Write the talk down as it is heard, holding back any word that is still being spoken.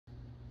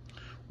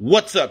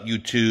What's up,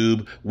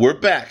 YouTube? We're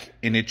back,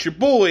 and it's your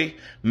boy,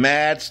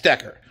 Mad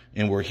Stacker.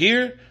 And we're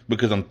here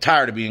because I'm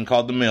tired of being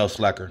called the mail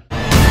slacker. Hey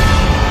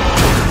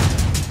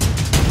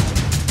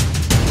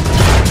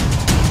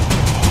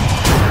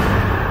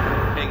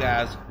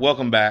guys,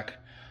 welcome back.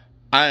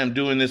 I am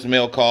doing this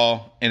mail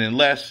call, and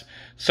unless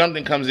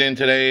something comes in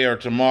today or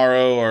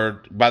tomorrow,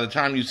 or by the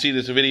time you see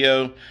this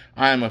video,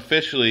 I am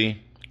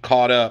officially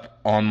caught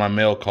up on my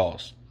mail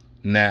calls.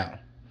 Now,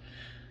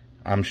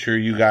 I'm sure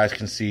you guys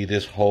can see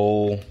this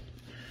whole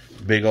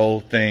big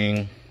old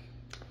thing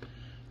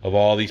of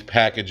all these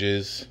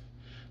packages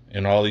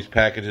and all these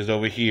packages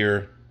over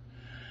here.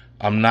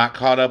 I'm not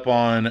caught up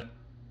on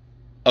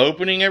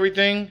opening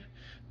everything,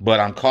 but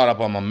I'm caught up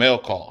on my mail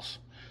calls.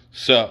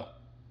 So,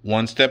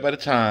 one step at a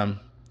time,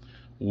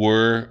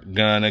 we're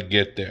gonna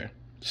get there.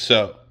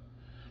 So,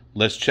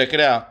 let's check it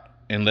out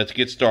and let's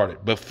get started.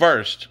 But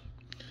first,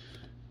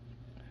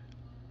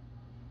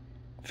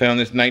 found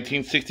this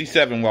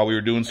 1967 while we were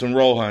doing some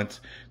roll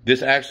hunts.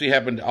 This actually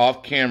happened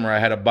off camera. I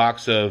had a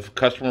box of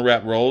customer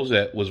wrap rolls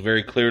that was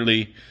very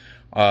clearly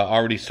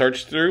already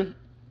searched through.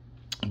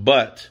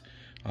 But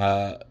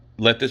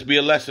let this be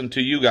a lesson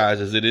to you guys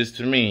as it is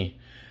to me.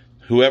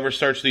 Whoever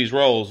searched these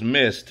rolls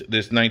missed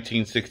this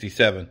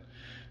 1967.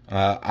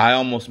 I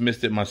almost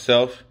missed it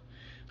myself.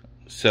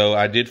 So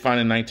I did find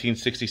a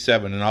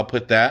 1967, and I'll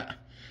put that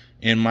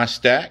in my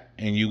stack.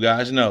 And you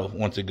guys know,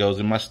 once it goes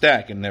in my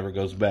stack, it never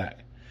goes back.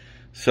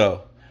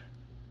 So,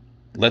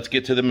 let's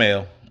get to the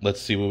mail.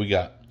 Let's see what we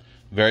got.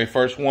 Very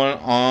first one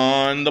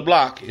on the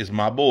block is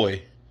my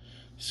boy,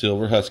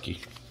 Silver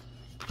Husky.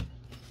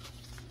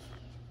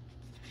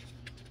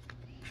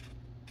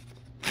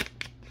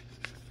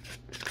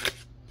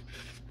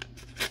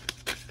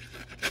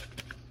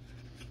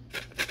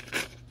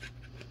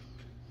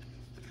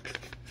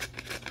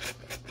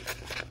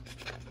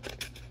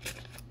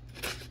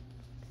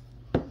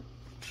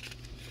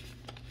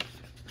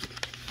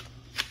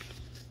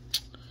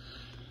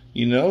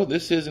 You know,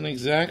 this isn't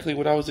exactly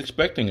what I was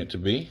expecting it to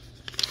be.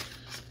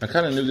 I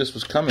kind of knew this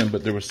was coming,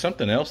 but there was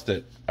something else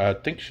that I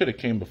think should have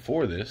came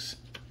before this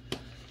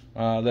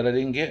that I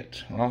didn't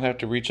get. I'll have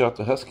to reach out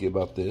to Husky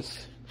about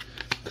this,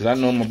 because I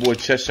know my boy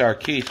Cheshire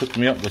Keith hooked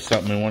me up with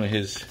something in one of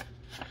his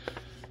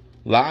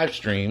live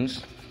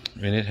streams,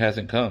 and it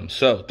hasn't come.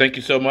 So, thank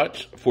you so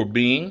much for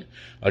being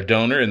a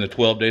donor in the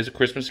 12 Days of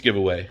Christmas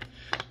giveaway.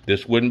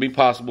 This wouldn't be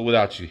possible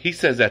without you. He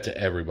says that to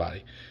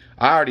everybody.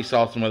 I already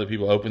saw some other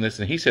people open this,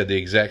 and he said the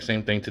exact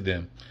same thing to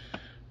them.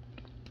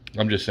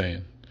 I'm just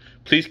saying.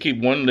 Please keep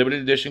one limited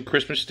edition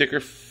Christmas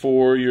sticker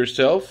for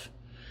yourself,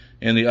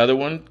 and the other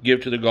one give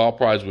to the Gall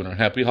Prize winner.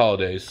 Happy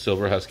holidays,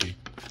 Silver Husky.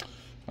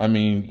 I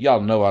mean, y'all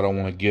know I don't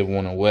want to give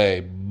one away,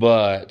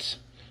 but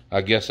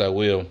I guess I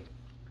will.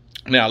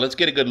 Now, let's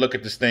get a good look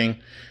at this thing,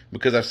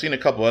 because I've seen a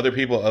couple other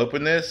people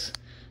open this,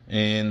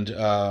 and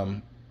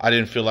I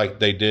didn't feel like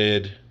they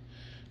did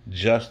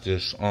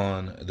justice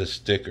on the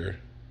sticker.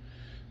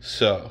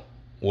 So,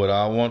 what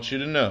I want you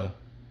to know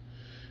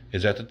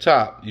is at the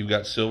top, you've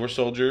got Silver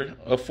Soldier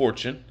of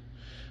Fortune,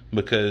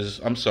 because,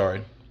 I'm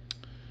sorry,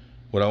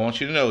 what I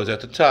want you to know is at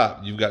the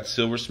top, you've got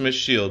Silversmith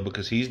Shield,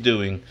 because he's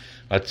doing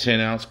a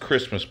 10-ounce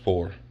Christmas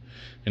pour.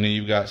 And then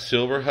you've got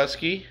Silver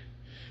Husky,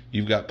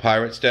 you've got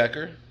Pirate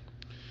Stacker,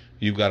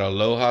 you've got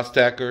Aloha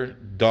Stacker,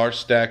 Darth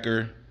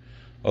Stacker.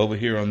 Over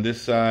here on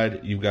this side,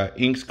 you've got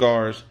Ink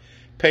Scars,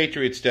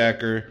 Patriot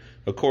Stacker,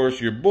 of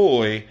course, your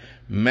boy,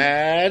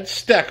 Mad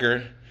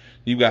Stacker.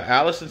 You've got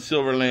Alice in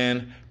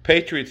Silverland,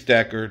 Patriot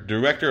Stacker,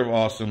 Director of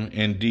Awesome,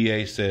 and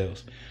DA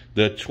Sales.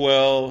 The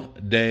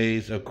 12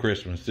 Days of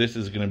Christmas. This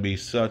is going to be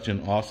such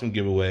an awesome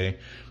giveaway,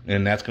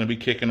 and that's going to be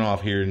kicking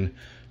off here in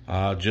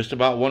just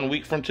about 1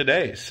 week from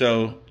today.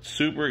 So,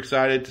 super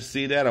excited to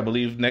see that. I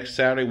believe next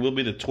Saturday will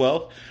be the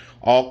 12th.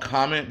 All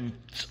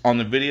comments on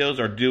the videos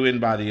are due in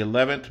by the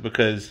 11th,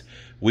 because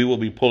we will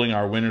be pulling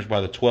our winners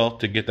by the 12th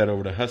to get that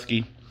over to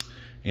Husky.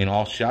 And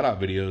all shout-out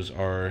videos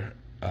are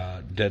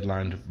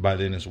deadlined by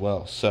then as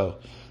well. So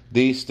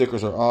these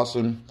stickers are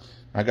awesome.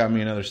 I got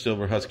me another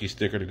Silver Husky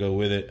sticker to go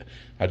with it.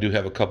 I do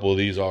have a couple of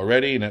these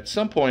already, and at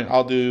some point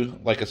I'll do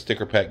like a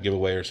sticker pack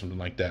giveaway or something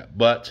like that.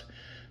 But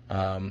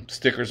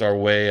stickers are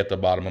way at the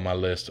bottom of my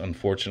list,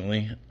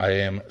 unfortunately. I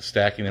am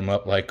stacking them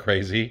up like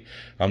crazy.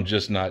 I'm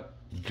just not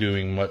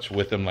doing much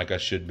with them like I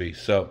should be.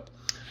 So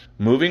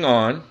moving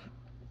on,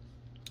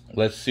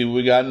 let's see what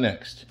we got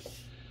next.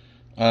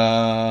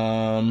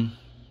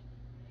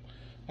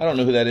 I don't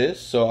know who that is,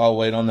 so I'll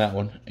wait on that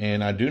one.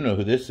 And I do know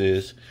who this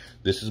is.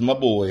 This is my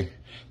boy,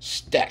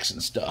 Stacks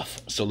and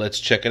Stuff. So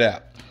let's check it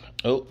out.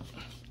 Oh.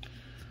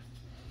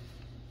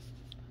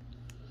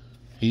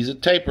 He's a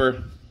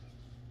taper.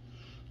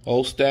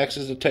 Old Stacks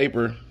is a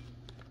taper.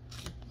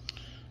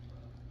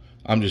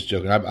 I'm just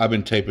joking. I've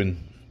been taping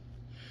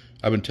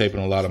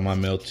a lot of my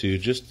mail too.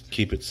 Just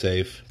keep it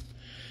safe.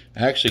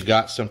 I actually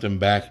got something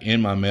back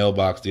in my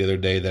mailbox the other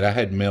day that I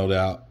had mailed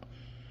out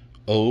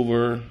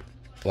over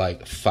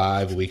like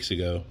 5 weeks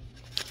ago,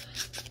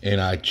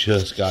 and I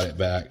just got it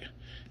back,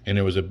 and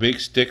there was a big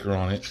sticker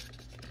on it,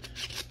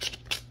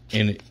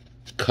 and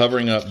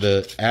covering up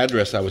the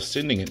address I was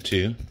sending it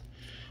to,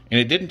 and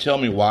it didn't tell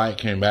me why it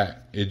came back.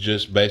 It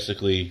just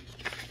basically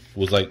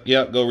was like,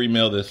 yeah, go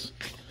remail this.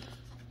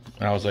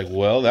 And I was like,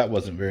 well, that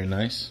wasn't very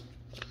nice.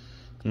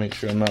 Make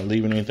sure I'm not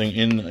leaving anything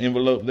in the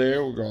envelope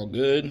there. We're all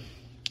good.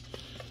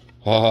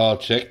 Oh,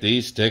 check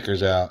these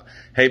stickers out.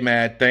 Hey,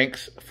 Mad,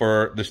 thanks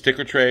for the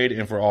sticker trade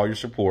and for all your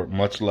support.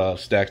 Much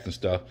love, Stacks and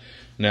Stuff.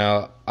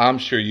 Now, I'm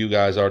sure you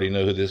guys already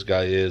know who this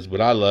guy is,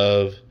 but I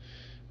love...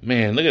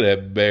 Man, look at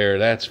that bear.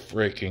 That's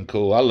freaking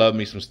cool. I love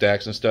me some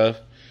Stacks and Stuff.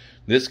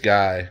 This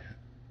guy,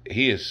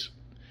 he's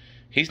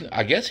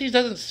I guess he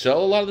doesn't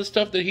sell a lot of the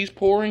stuff that he's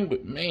pouring,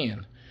 but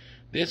man,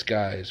 this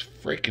guy is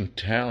freaking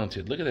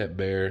talented. Look at that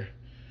bear.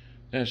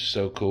 That's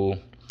so cool.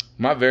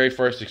 My very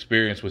first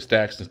experience with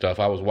Stacks and Stuff,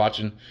 I was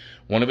watching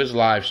one of his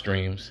live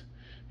streams,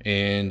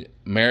 and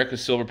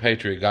America's Silver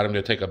Patriot got him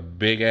to take a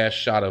big-ass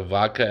shot of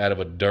vodka out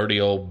of a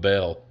dirty old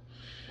bell.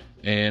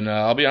 And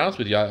I'll be honest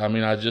with you, I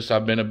mean,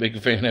 I've been a big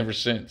fan ever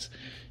since.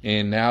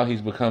 And now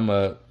he's become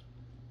a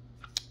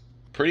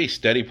pretty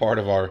steady part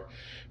of our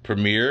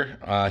premiere.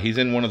 He's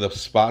in one of the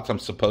spots I'm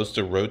supposed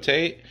to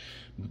rotate,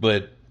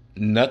 but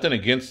nothing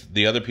against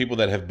the other people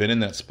that have been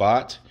in that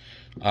spot.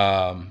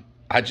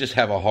 I just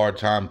have a hard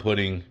time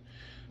putting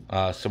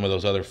some of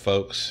those other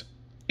folks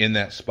in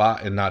that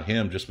spot and not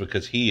him, just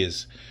because he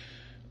is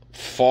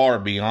far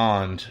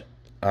beyond...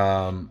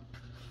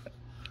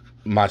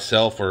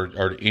 myself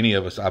or any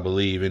of us, I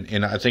believe,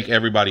 and I think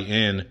everybody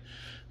in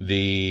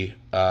the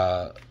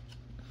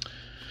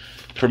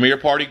premiere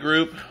party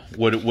group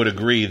would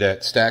agree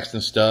that Stacks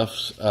and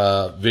Stuff's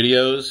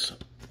videos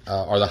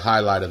are the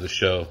highlight of the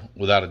show,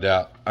 without a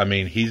doubt. I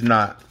mean, he's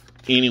not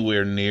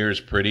anywhere near as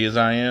pretty as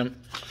I am,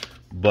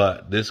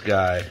 but this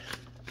guy,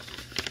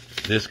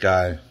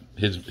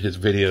 his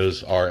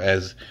videos are,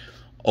 as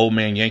Old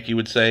Man Yankee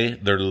would say,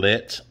 they're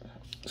lit.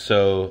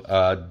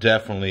 So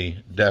definitely.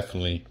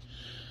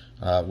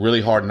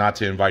 Really hard not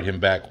to invite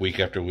him back week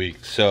after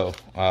week. So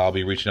I'll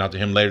be reaching out to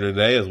him later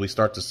today as we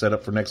start to set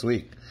up for next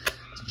week.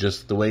 It's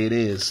just the way it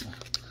is.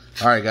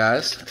 All right,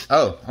 guys.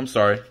 Oh, I'm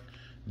sorry.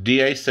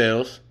 DA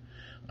Sales.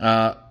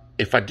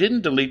 If I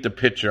didn't delete the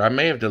picture, I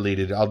may have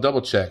deleted it. I'll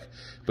double check.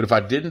 But if I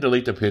didn't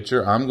delete the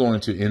picture, I'm going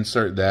to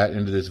insert that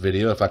into this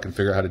video if I can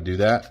figure out how to do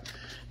that.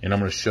 And I'm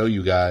going to show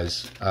you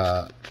guys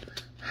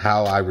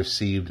how I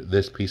received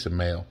this piece of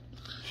mail.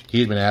 He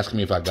had been asking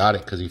me if I got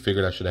it because he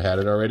figured I should have had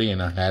it already, and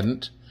I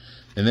hadn't.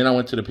 And then I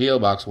went to the P.O.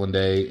 box one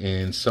day,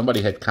 and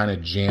somebody had kind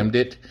of jammed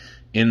it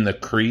in the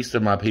crease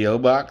of my P.O.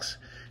 box.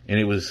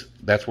 And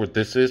that's what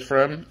this is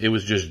from. It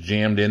was just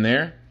jammed in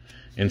there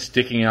and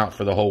sticking out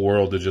for the whole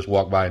world to just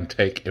walk by and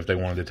take if they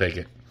wanted to take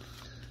it.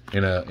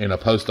 In a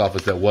post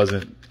office that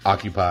wasn't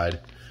occupied.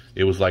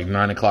 It was like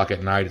 9 o'clock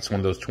at night. It's one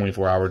of those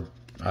 24-hour,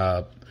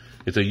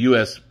 it's a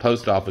U.S.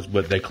 post office,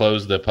 but they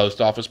closed the post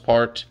office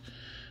part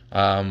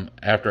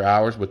after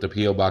hours, but the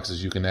P.O.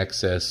 boxes you can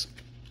access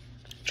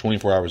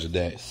 24 hours a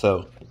day. So,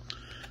 all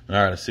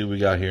right, let's see what we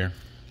got here.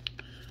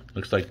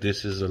 Looks like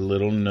this is a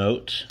little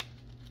note.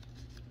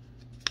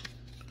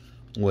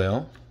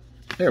 Well,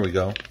 there we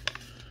go.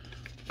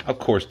 Of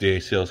course, DA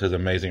Sales has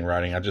amazing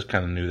writing. I just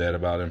kind of knew that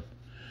about him.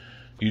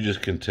 You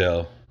just can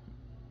tell.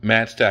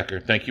 Matt Stacker,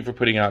 thank you for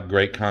putting out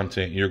great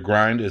content. Your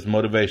grind is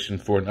motivation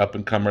for an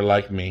up-and-comer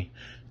like me.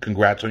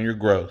 Congrats on your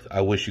growth.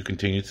 I wish you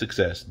continued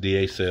success.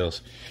 DA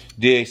Sales.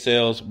 DA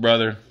Sales,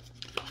 brother.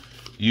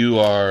 You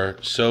are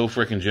so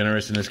freaking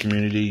generous in this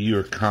community. You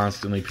are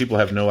constantly, people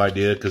have no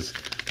idea because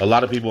a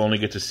lot of people only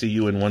get to see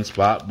you in one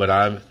spot,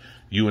 but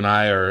you and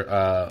I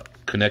are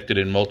connected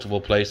in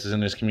multiple places in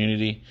this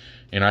community,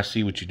 and I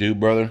see what you do,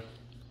 brother,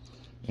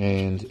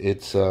 and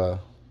it's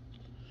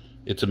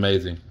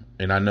amazing,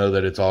 and I know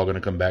that it's all going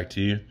to come back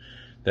to you.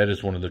 That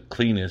is one of the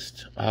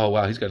cleanest. Oh,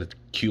 wow, he's got a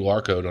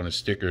QR code on his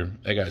sticker.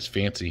 That guy's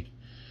fancy.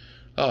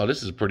 Oh,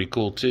 this is pretty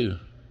cool, too.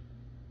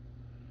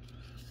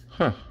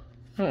 Huh.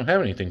 I don't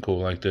have anything cool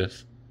like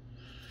this.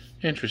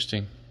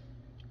 Interesting.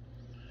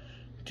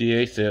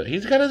 DA Sales.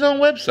 He's got his own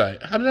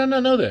website. How did I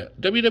not know that?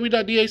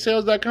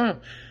 www.dasales.com.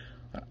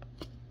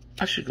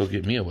 I should go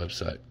get me a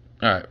website.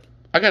 All right.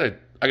 I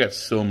got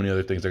so many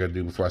other things I got to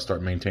do before I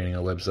start maintaining a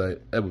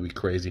website. That would be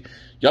crazy.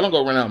 Y'all don't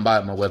go run out and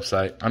buy my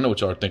website. I know what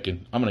y'all are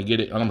thinking. I'm going to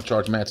get it. I'm going to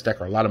charge Matt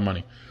Stacker a lot of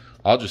money.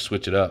 I'll just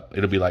switch it up.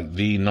 It'll be like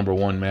the #1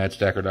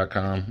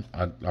 madstacker.com.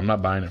 I'm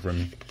not buying it from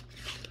you.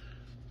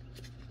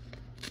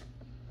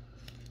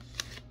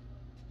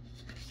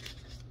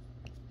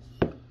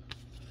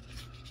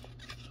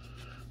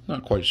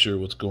 Not quite sure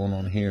what's going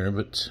on here,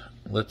 but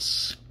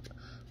let's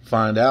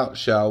find out,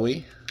 shall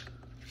we?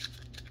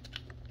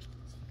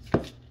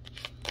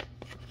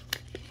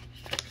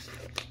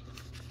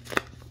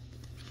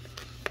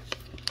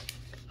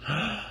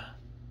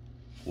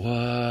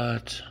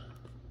 What?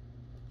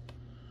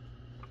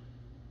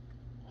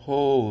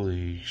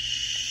 Holy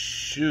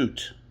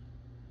shoot.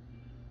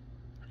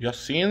 Y'all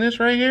seeing this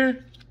right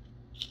here?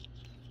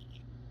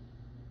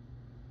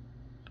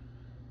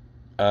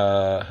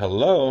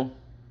 Hello?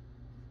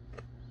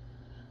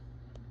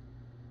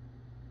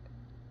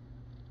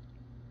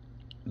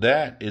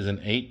 That is an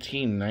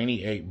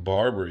 1898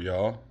 Barber,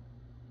 y'all.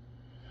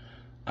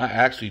 I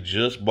actually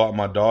just bought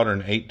my daughter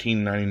an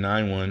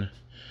 1899 one.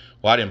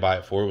 Well, I didn't buy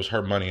it for her. It was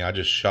her money. I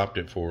just shopped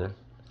it for her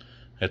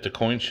at the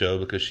coin show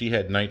because she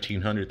had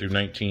 1900 through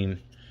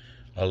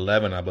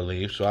 1911, I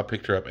believe. So I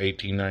picked her up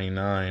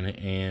 1899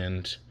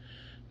 and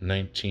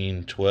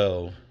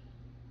 1912.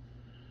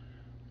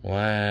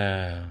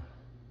 Wow.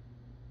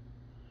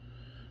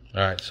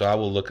 Alright, so I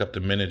will look up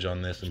the mintage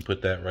on this and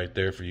put that right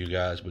there for you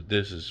guys. But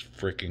this is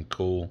freaking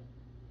cool.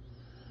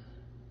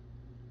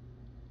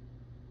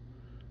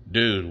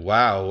 Dude,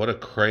 wow, what a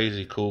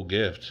crazy cool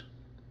gift.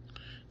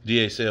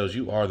 DA Sales,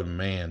 you are the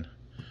man.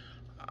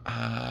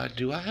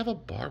 Do I have a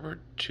barber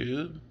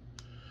tube?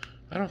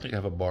 I don't think I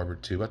have a barber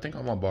tube. I think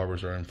all my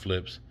barbers are in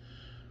flips.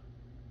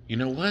 You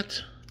know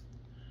what?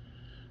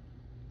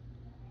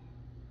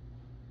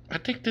 I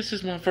think this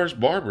is my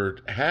first barber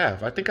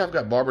half. I think I've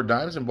got barber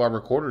dimes and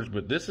barber quarters,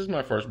 but this is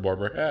my first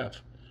barber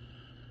half.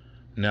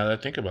 Now that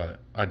I think about it,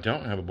 I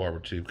don't have a barber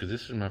tube because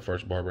this is my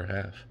first barber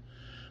half.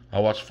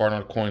 I watched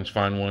Farnard Coins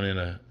find one in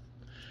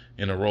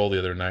a roll the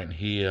other night, and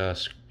he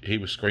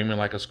was screaming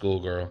like a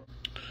schoolgirl.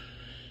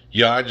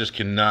 Yeah, I just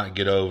cannot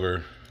get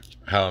over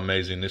how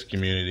amazing this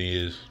community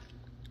is.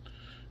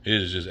 It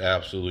is just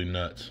absolutely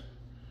nuts.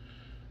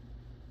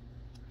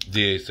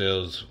 DA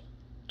Sales,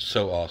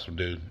 so awesome,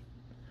 dude.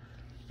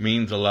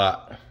 Means a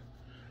lot.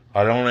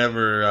 I don't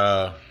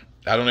ever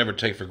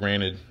take for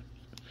granted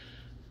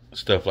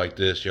stuff like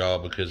this, y'all,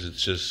 because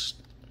it's just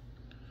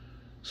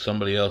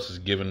somebody else is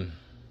giving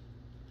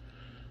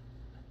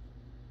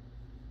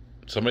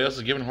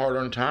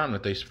hard-earned time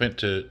that they spent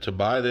to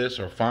buy this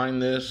or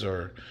find this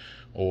or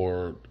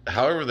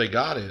however they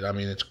got it. I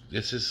mean,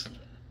 it's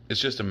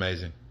just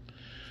amazing.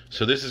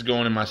 So this is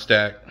going in my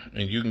stack,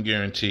 and you can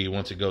guarantee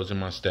once it goes in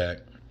my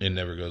stack, it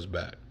never goes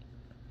back.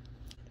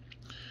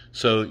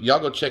 So y'all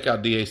go check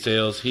out DA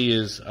Sales. He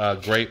is a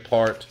great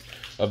part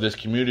of this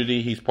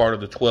community. He's part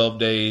of the 12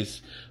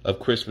 days of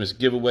Christmas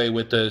giveaway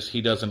with us. He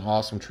does an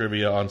awesome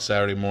trivia on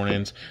Saturday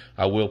mornings.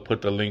 I will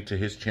put the link to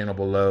his channel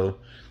below.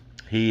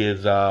 He is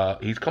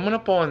he's coming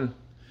up on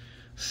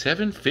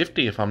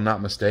 750 if I'm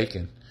not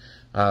mistaken.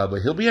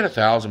 But he'll be at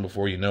 1,000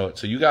 before you know it.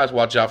 So you guys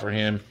watch out for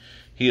him.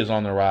 He is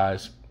on the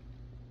rise.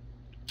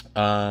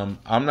 I'm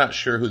not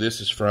sure who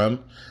this is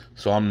from,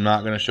 so I'm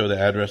not going to show the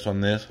address on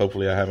this.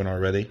 Hopefully I haven't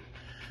already.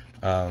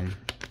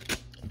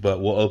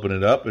 But we'll open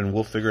it up and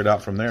we'll figure it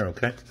out from there,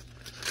 okay?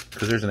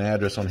 Because there's an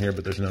address on here,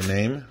 but there's no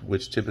name,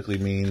 which typically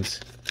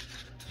means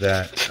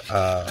that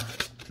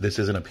this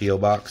isn't a P.O.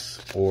 box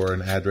or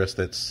an address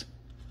that's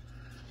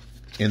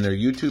in their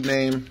YouTube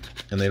name,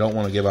 and they don't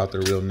want to give out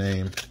their real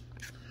name,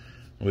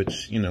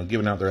 which, you know,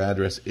 giving out their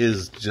address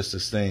is just the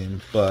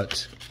same,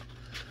 but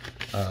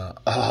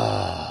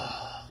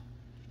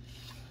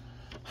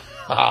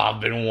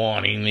I've been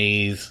wanting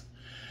these.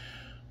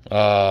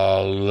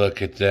 Oh,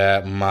 look at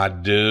that, my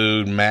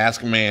dude.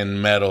 Mask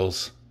Man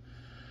Metals.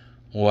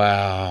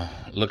 Wow.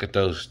 Look at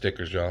those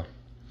stickers, y'all.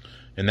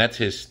 And that's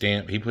his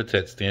stamp. He puts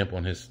that stamp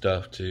on his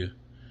stuff, too.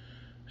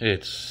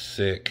 It's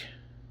sick.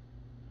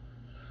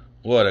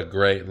 What a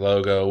great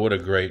logo. What a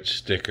great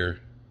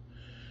sticker.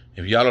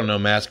 If y'all don't know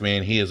Mask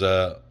Man, he is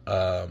a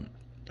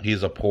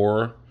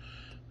pourer.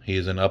 He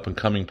is an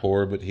up-and-coming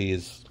pourer, but he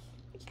is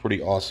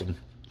pretty awesome.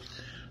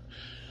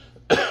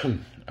 All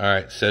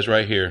right, says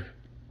right here.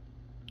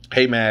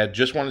 Hey, Mad,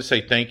 just wanted to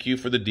say thank you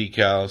for the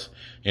decals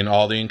and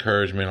all the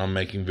encouragement on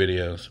making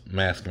videos.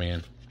 Mask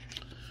Man.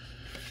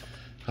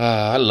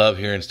 I love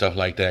hearing stuff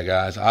like that,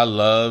 guys. I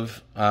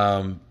love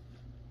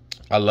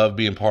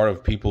being part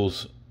of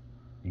people's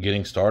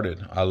getting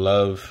started. I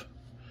love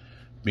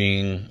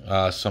being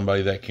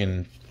somebody that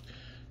can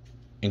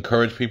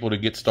encourage people to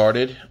get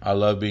started. I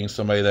love being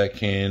somebody that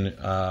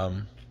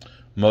can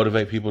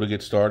motivate people to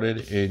get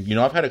started. And, you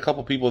know, I've had a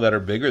couple people that are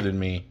bigger than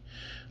me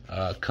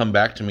come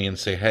back to me and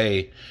say,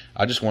 hey,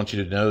 I just want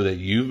you to know that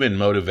you've been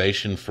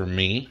motivation for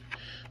me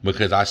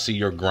because I see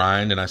your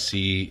grind and I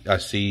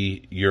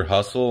see your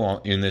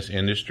hustle in this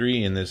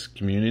industry, in this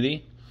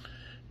community.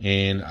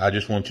 And I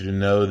just want you to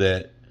know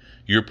that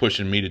you're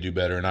pushing me to do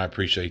better, and I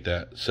appreciate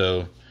that.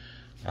 So,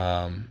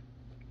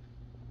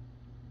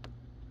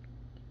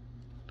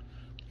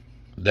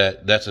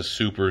 that's a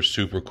super,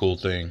 super cool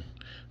thing.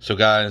 So,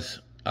 guys,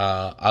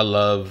 I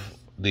love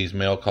these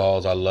mail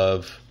calls. I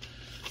love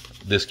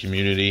this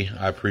community.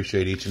 I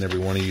appreciate each and every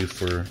one of you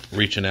for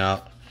reaching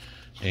out.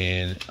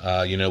 And,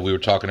 you know, we were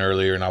talking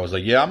earlier, and I was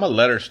like, yeah, I'm a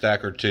letter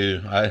stacker,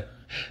 too. I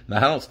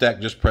don't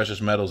stack just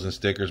precious metals and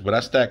stickers, but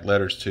I stack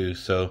letters, too.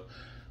 So,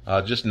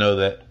 just know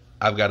that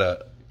I've got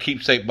a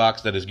keepsake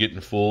box that is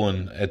getting full,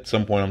 and at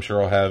some point I'm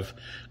sure I'll have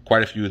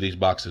quite a few of these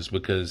boxes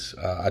because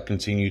I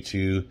continue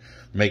to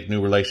make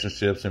new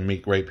relationships and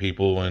meet great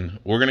people, and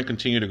we're going to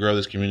continue to grow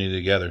this community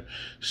together.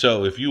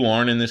 So if you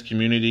aren't in this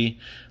community,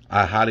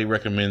 I highly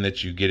recommend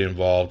that you get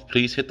involved.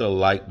 Please hit the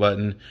like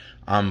button.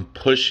 I'm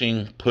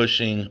pushing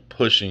to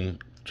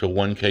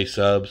 1K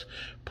subs.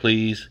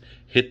 Please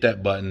hit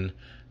that button,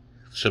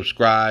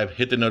 subscribe,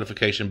 hit the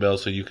notification bell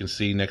so you can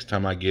see next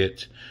time I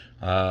get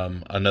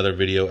another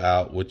video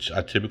out, which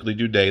I typically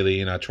do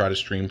daily, and I try to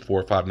stream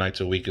 4 or 5 nights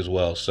a week as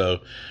well.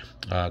 So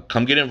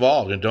come get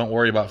involved and don't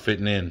worry about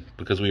fitting in,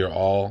 because we are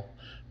all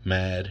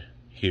mad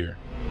here.